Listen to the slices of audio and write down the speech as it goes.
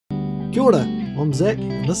Kia ora, I'm Zach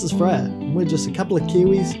and this is Freya, and we're just a couple of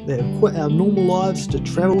Kiwis that have quit our normal lives to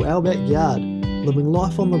travel our backyard, living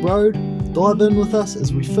life on the road. Dive in with us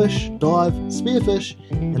as we fish, dive, spearfish,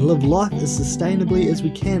 and live life as sustainably as we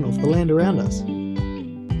can off the land around us.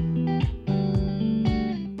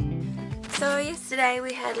 So yesterday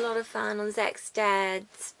we had a lot of fun on Zach's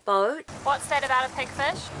dad's boat. What's that about a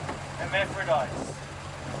pigfish? Hermaphrodites.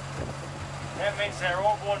 That means they're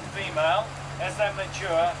all born female. As they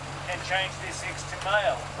mature, can change their sex to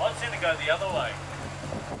male. I'd sooner go the other way.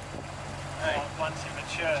 Hey, once you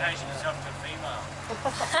mature, change yourself to a female.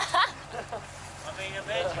 I mean,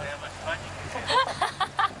 imagine how much fun you can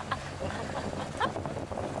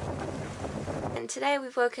have. And today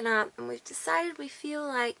we've woken up and we've decided we feel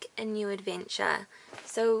like a new adventure.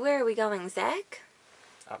 So where are we going, Zach?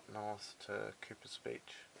 Up north to Cooper's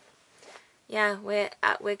Beach. Yeah, we're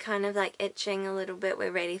kind of like itching a little bit.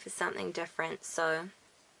 We're ready for something different. So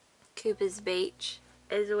Cooper's Beach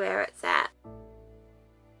is where it's at.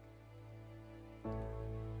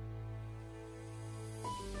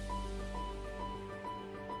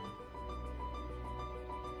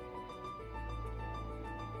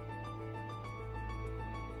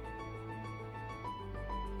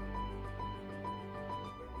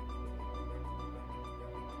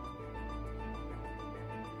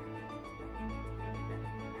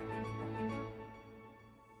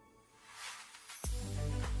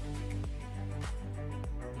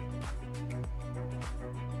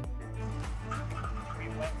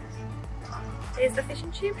 Here's the fish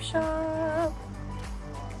and chip shop.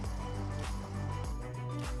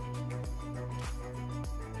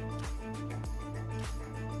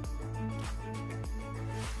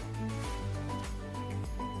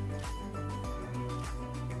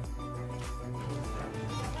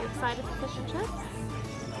 You excited for fish and chips?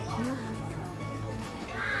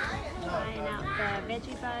 Trying out the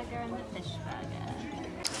veggie burger and the fish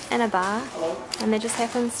burger. In a bar, and there just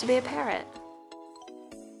happens to be a parrot.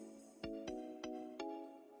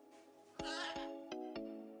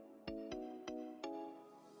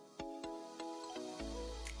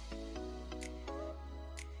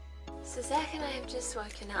 So Zach and I have just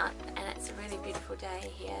woken up and it's a really beautiful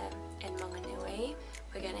day here in Manganui.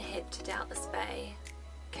 We're going to head to Doubtless Bay,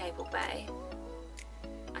 Cable Bay.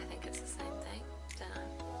 I think it's the same thing, don't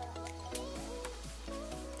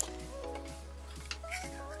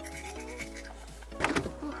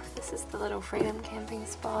know. Ooh, this is the little Freedom camping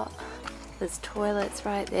spot. There's toilets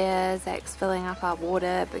right there. Zach's filling up our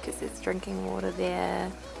water because there's drinking water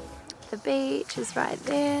there. The beach is right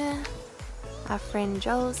there. Our friend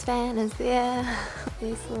Joel's van is there.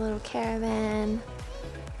 There's the little caravan.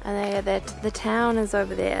 And the town is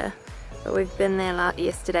over there. But we've been there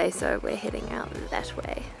yesterday, so we're heading out that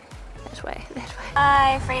way. That way.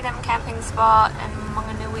 Hi, Freedom camping spot in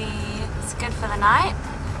Manganui. It's good for the night.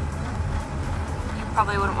 You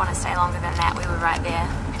probably wouldn't want to stay longer than that. We were right there.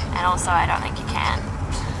 And also, I don't think you can.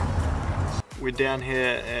 We're down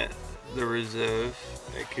here at the reserve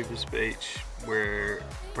at Cooper's Beach, where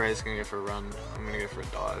Freya's gonna go for a run, I'm gonna go for a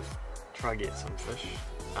dive, try get some fish.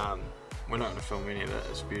 We're not gonna film any of it,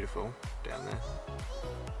 it's beautiful down there,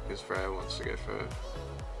 because Freya wants to go for a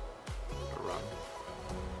run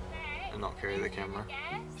and not carry the camera.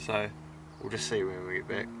 So we'll just see when we get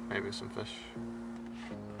back, maybe with some fish.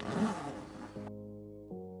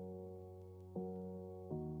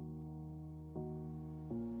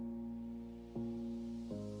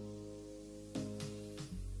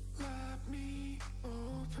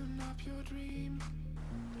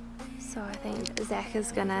 So I think Zach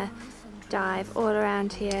is gonna dive all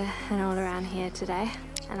around here and all around here today,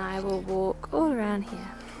 and I will walk all around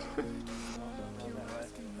here.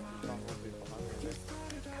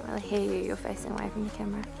 Can't really hear you, you're facing away from the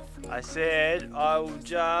camera. I said I will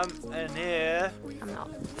jump in here. I'm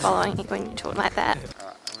not following you when you talk like that.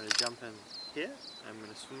 Alright, I'm going to jump in here, I'm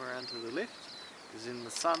going to swim around to the left, because then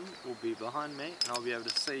the sun will be behind me and I'll be able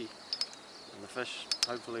to see, and the fish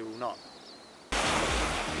hopefully will not.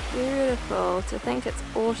 Beautiful, to think it's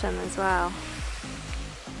autumn as well.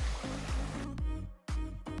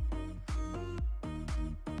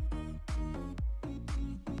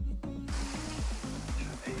 Should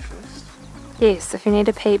I pee first? Yes, if you need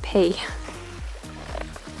to pee, pee.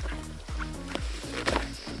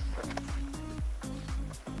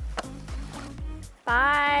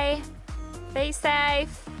 Bye! Be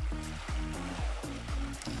safe!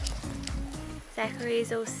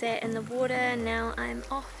 Zachary's all set in the water and now I'm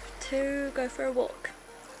off to go for a walk.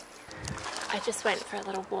 I just went for a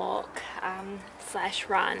little walk slash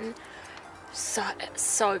run.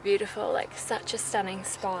 So beautiful, like such a stunning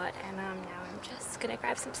spot, and I'm now in just gonna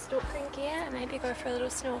grab some snorkeling gear and maybe go for a little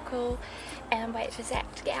snorkel and wait for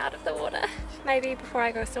Zach to get out of the water. Maybe before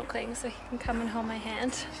I go snorkeling so he can come and hold my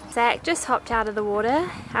hand. Zach just hopped out of the water.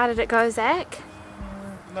 How did it go, Zach?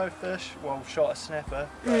 No fish. Well, shot a snapper,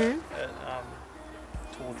 but it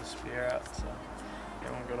tore the spear out, so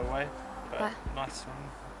that one got away. But nice swim.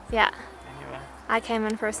 Yeah. Anyway. I came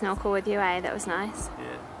in for a snorkel with you, eh? That was nice.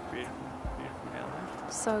 Yeah, beautiful, beautiful down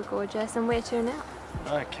there. So gorgeous. And where to now?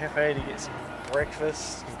 No, cafe to get some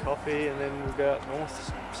breakfast and coffee, and then we'll go up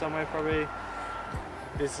north somewhere probably.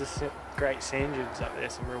 There's this great sand dunes up there,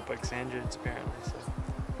 some real big sand dunes apparently, so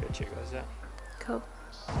go check those out. Cool.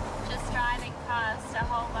 Just driving past a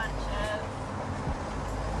whole bunch of,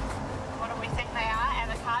 what do we think they are?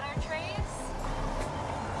 Avocado trees?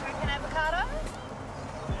 Do you reckon avocado?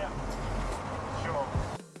 Yeah, sure.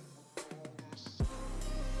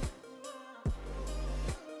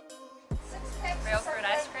 Real fruit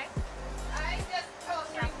ice cream?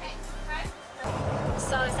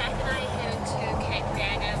 So Zach and I headed to Cape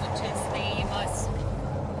Reinga, which is the most,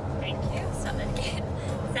 thank you, stop that again.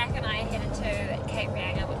 Zach and I headed to Cape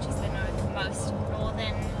Reinga, which is the most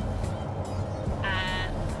northern,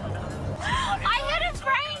 I had a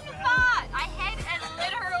brain fart! I had a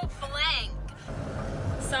literal blank.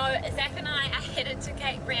 So Zach and I are headed to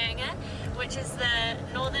Cape Reinga, which is the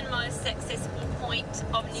northernmost accessible point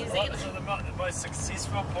of New Zealand. So the most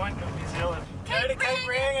successful point of New Zealand. Go to Cape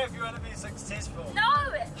Reinga if you want to be successful.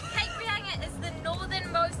 No! Cape Reinga is the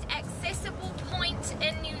northernmost accessible point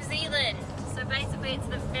in New Zealand. So basically it's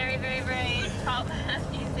the very, very, very top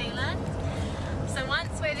of New Zealand. So once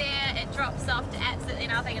we're there, it drops off to absolutely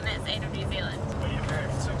nothing, and that's the end of New Zealand. Well, you're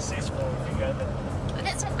very successful if you go there. But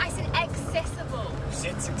that's what I said, accessible. You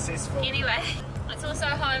said successful. Anyway, it's also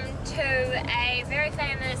home to a very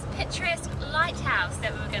famous picturesque lighthouse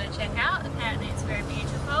that we were going to check out. Apparently it's very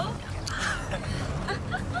beautiful.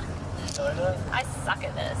 I suck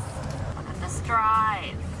at this. Look at this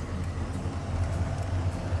drive.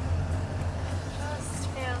 Just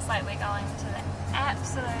feels like we're going to the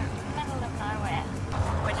absolute middle of nowhere.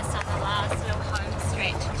 We're just on the last little home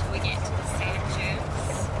stretch until we get to the sand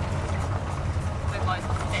dunes. We're both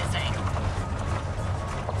busy.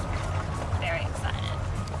 Very excited.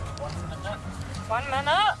 1 minute. 1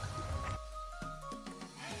 minute.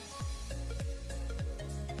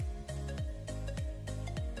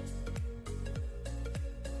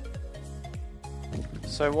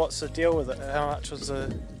 So what's the deal with it? How much was the...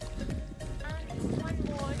 One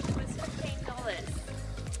board was $15.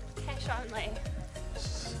 Cash only.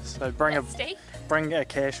 So bring That's steep. bring a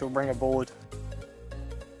cash or bring a board.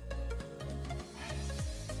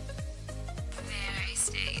 Very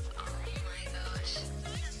steep. Oh my gosh.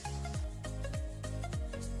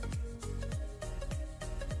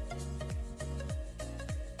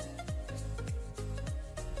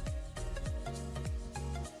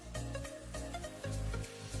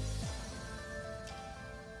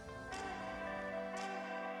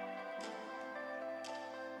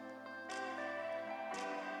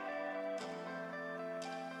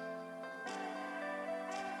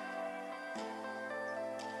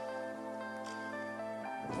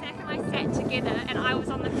 Zach and I sat together and I was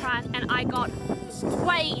on the front and I got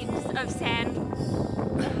waves of sand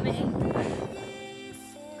on me.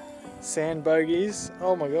 Sand bogies.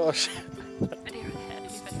 Oh my gosh.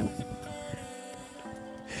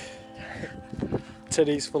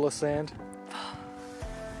 Titties full of sand.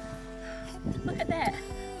 Look at that.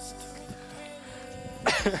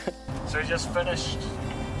 So we just finished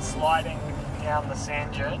sliding down the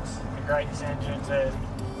sand dunes, the great sand dunes, the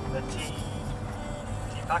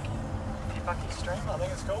Tipaki stream, I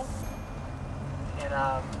think it's called. And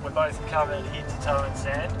we're both covered head to toe in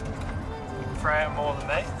sand. Freya more than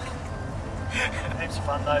me. Heaps of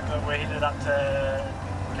fun though, but we're headed up to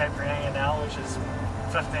Cape Reinga now, which is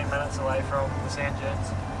 15 minutes away from the sand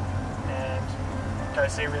dunes, and go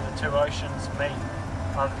see where the two oceans meet.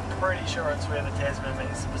 I'm pretty sure it's where the Tasman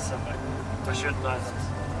meets the Pacific. I should know this.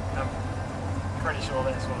 I'm pretty sure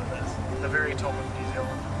that's what it is. The very top of New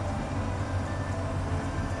Zealand.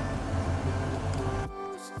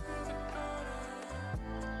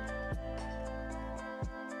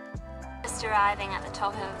 Just arriving at the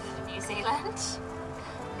top of New Zealand,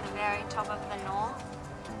 the very top of the north,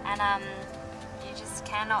 and you just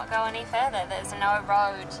cannot go any further. There's no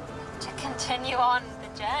road to continue on the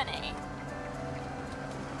journey.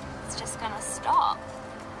 It's just gonna stop.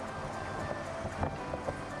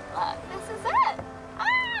 Look, this is it!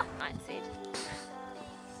 Ah! I said.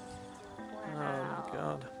 Oh Wow. my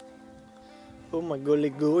god. Oh my golly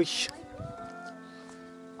gosh.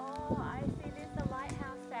 Oh, I see there's the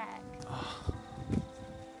lighthouse back.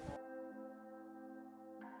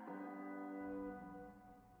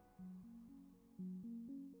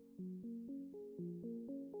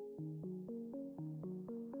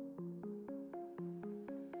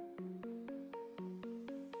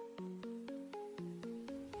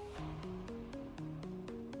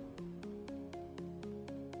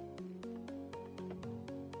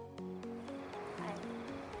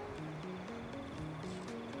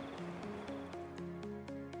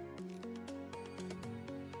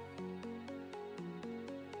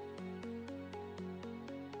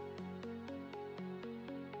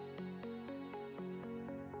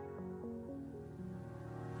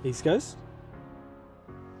 East Coast,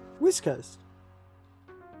 West Coast,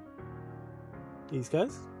 East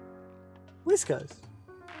Coast, West Coast.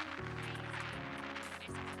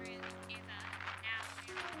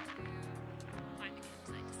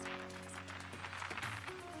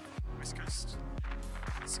 West Coast,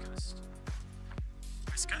 East Coast,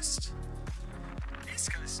 West Coast,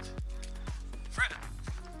 East Coast, Fred.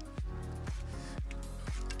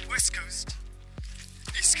 West Coast,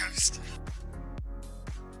 East Coast.